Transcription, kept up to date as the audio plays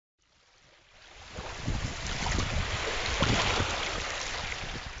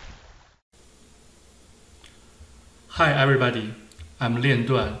Hi everybody, I'm Lian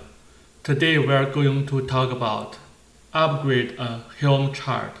Duan. Today we are going to talk about upgrade a Helm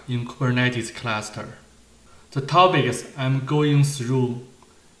chart in Kubernetes cluster. The topics I'm going through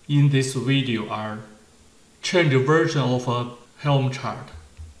in this video are change version of a Helm chart,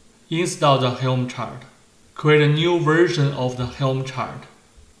 install the Helm chart, create a new version of the Helm chart,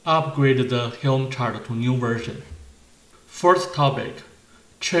 upgrade the Helm chart to new version. First topic,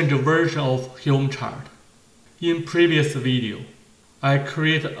 change version of Helm chart. In previous video, I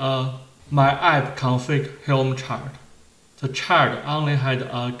created a my app config Helm chart. The chart only had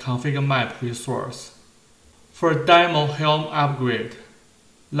a ConfigMap resource. For demo Helm upgrade,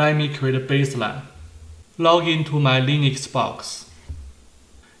 let me create a baseline. Log into my Linux box.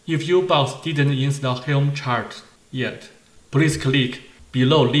 If your box didn't install Helm chart yet, please click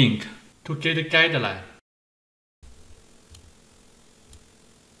below link to get a guideline.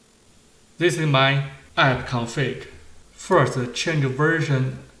 This is my app config. First, change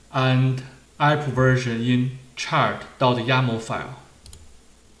version and app version in chart.yaml file.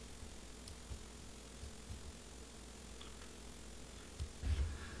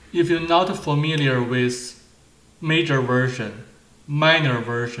 If you're not familiar with major version, minor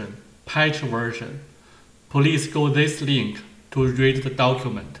version, patch version, please go this link to read the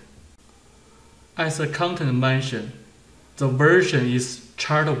document. As the content mentioned, the version is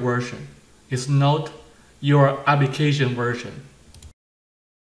chart version. It's not your application version.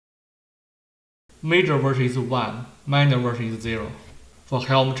 Major version is 1, minor version is 0 for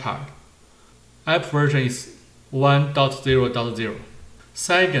Helm chart. App version is 1.0.0.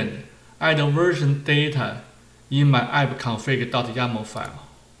 Second, add version data in my app config.yaml file.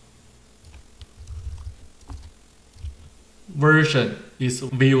 Version is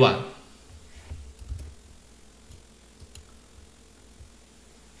v1.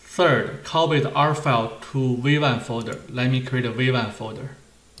 Third, copy the R file to v1 folder. Let me create a v1 folder.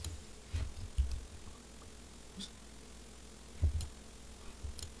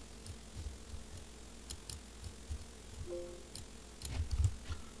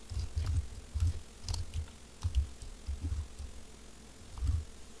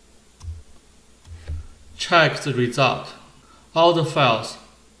 Check the result. All the files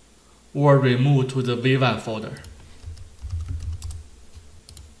were removed to the v1 folder.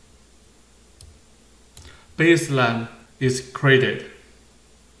 Baseline is created.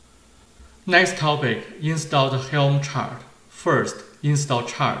 Next topic, install the Helm chart. First, install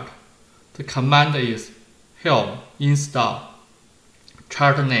chart. The command is helm install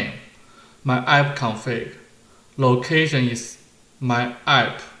chart name, my app config. Location is my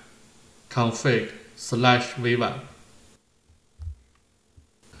app config /v1.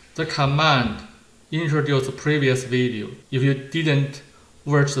 The command introduced the previous video. If you didn't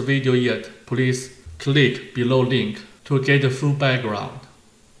watch the video yet, please click below link to get the full background.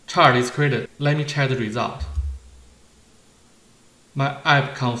 Chart is created. Let me check the result. My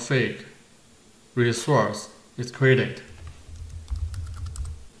app config resource is created.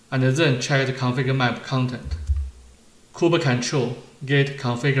 And then check the ConfigMap content. Kube control get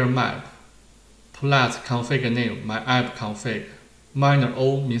ConfigMap plus config name my app config. Minor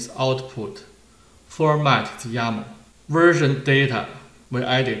O means output. Format is YAML. Version data we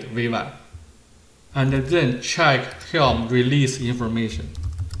added v1. And then check Helm release information.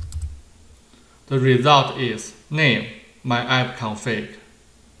 The result is name, my app config,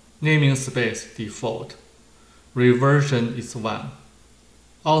 naming space default, reversion is 1.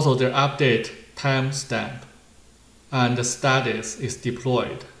 Also the update timestamp, and the status is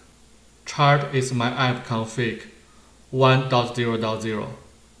deployed. Chart is my app config 1.0.0,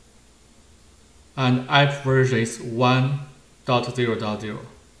 and app version is 1.0.0.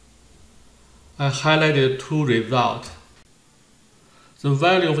 I highlighted two results. The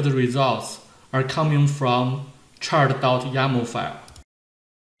value of the results are coming from chart.yaml file.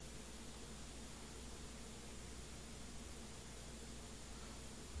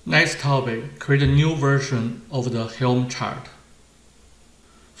 Next topic, create a new version of the Helm chart.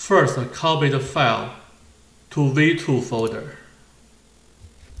 First, copy the file to v2 folder.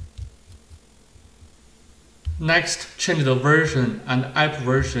 Next, change the version and app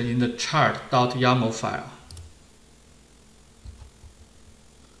version in the chart.yaml file.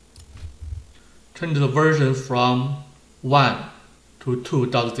 Change the version from 1 to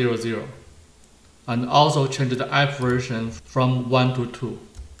 2.0.0 and also change the app version from 1 to 2.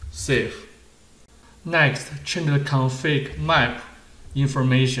 Save. Next, change the config map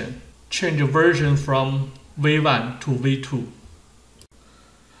information. Change the version from v1 to v2.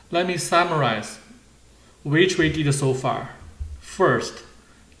 Let me summarize which we did so far. First,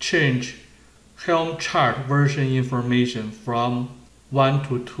 change Helm Chart version information from 1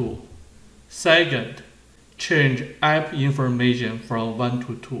 to 2. Second, change app information from 1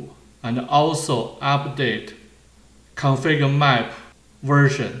 to 2. And also update ConfigMap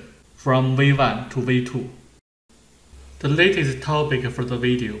version from V1 to V2. The latest topic for the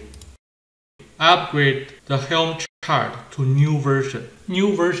video. Upgrade the Helm Chart to new version.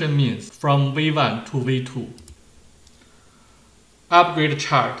 New version means from V1 to V2. Upgrade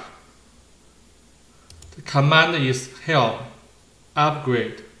chart. The command is helm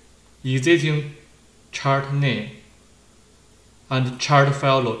upgrade existing chart name and chart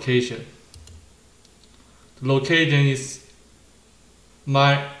file location. The location is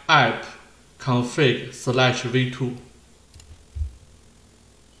my app config/v2.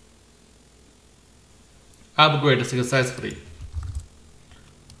 Upgrade successfully.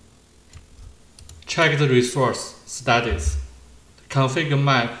 Check the resource status. The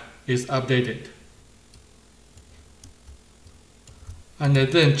ConfigMap is updated. And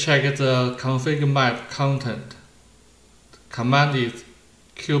then check the ConfigMap content. The command is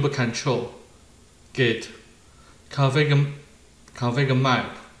kube control git configmap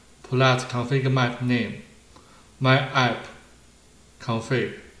plus configmap name my app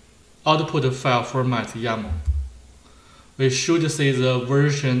config. Output file format YAML. We should see the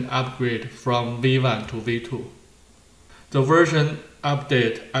version upgrade from V1 to V2. The version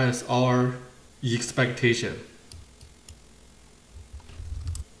update as our expectation.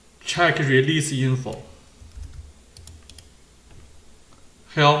 Check release info.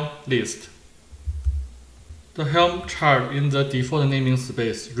 Helm list. The Helm chart in the default naming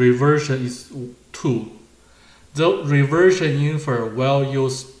space reversion is 2. The reversion info will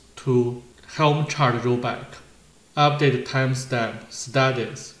use to Helm chart rollback. Update timestamp,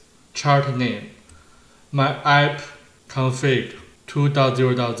 status, chart name, my app config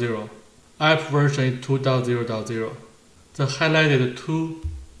 2.0.0, app version is 2.0.0. The highlighted 2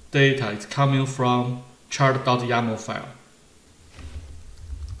 data is coming from chart.yaml file.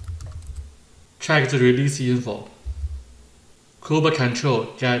 Check the release info. Kube control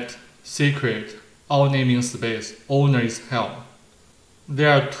get secret all naming space owner is Helm. There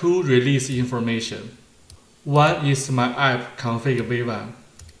are 2 release information. One is my app config v1.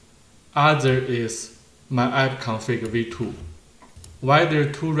 Other is my app config v2. Why there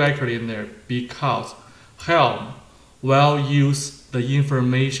are 2 records in there? Because Helm will use the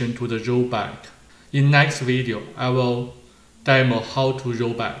information to the rollback. In next video, I will demo how to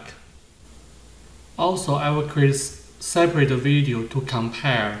rollback. Also, I will create separate video to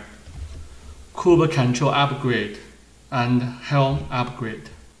compare Kube control upgrade and Helm upgrade.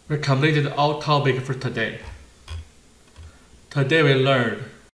 We completed all topic for today. Today we learned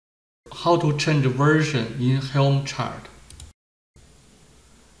how to change version in Helm chart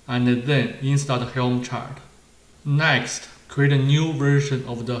and then install the Helm chart. Next, create a new version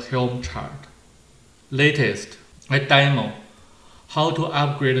of the Helm chart. Latest, I demo how to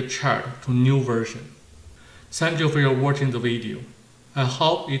upgrade the chart to new version. Thank you for watching the video. I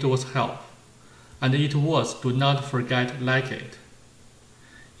hope it was helpful. And it was, do not forget to like it.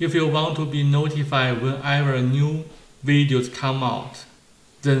 If you want to be notified whenever new videos come out,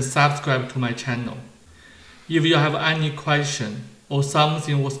 then subscribe to my channel. If you have any question or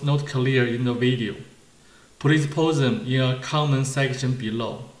something was not clear in the video, please post them in a comment section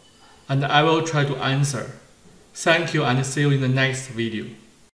below, and I will try to answer. Thank you and see you in the next video.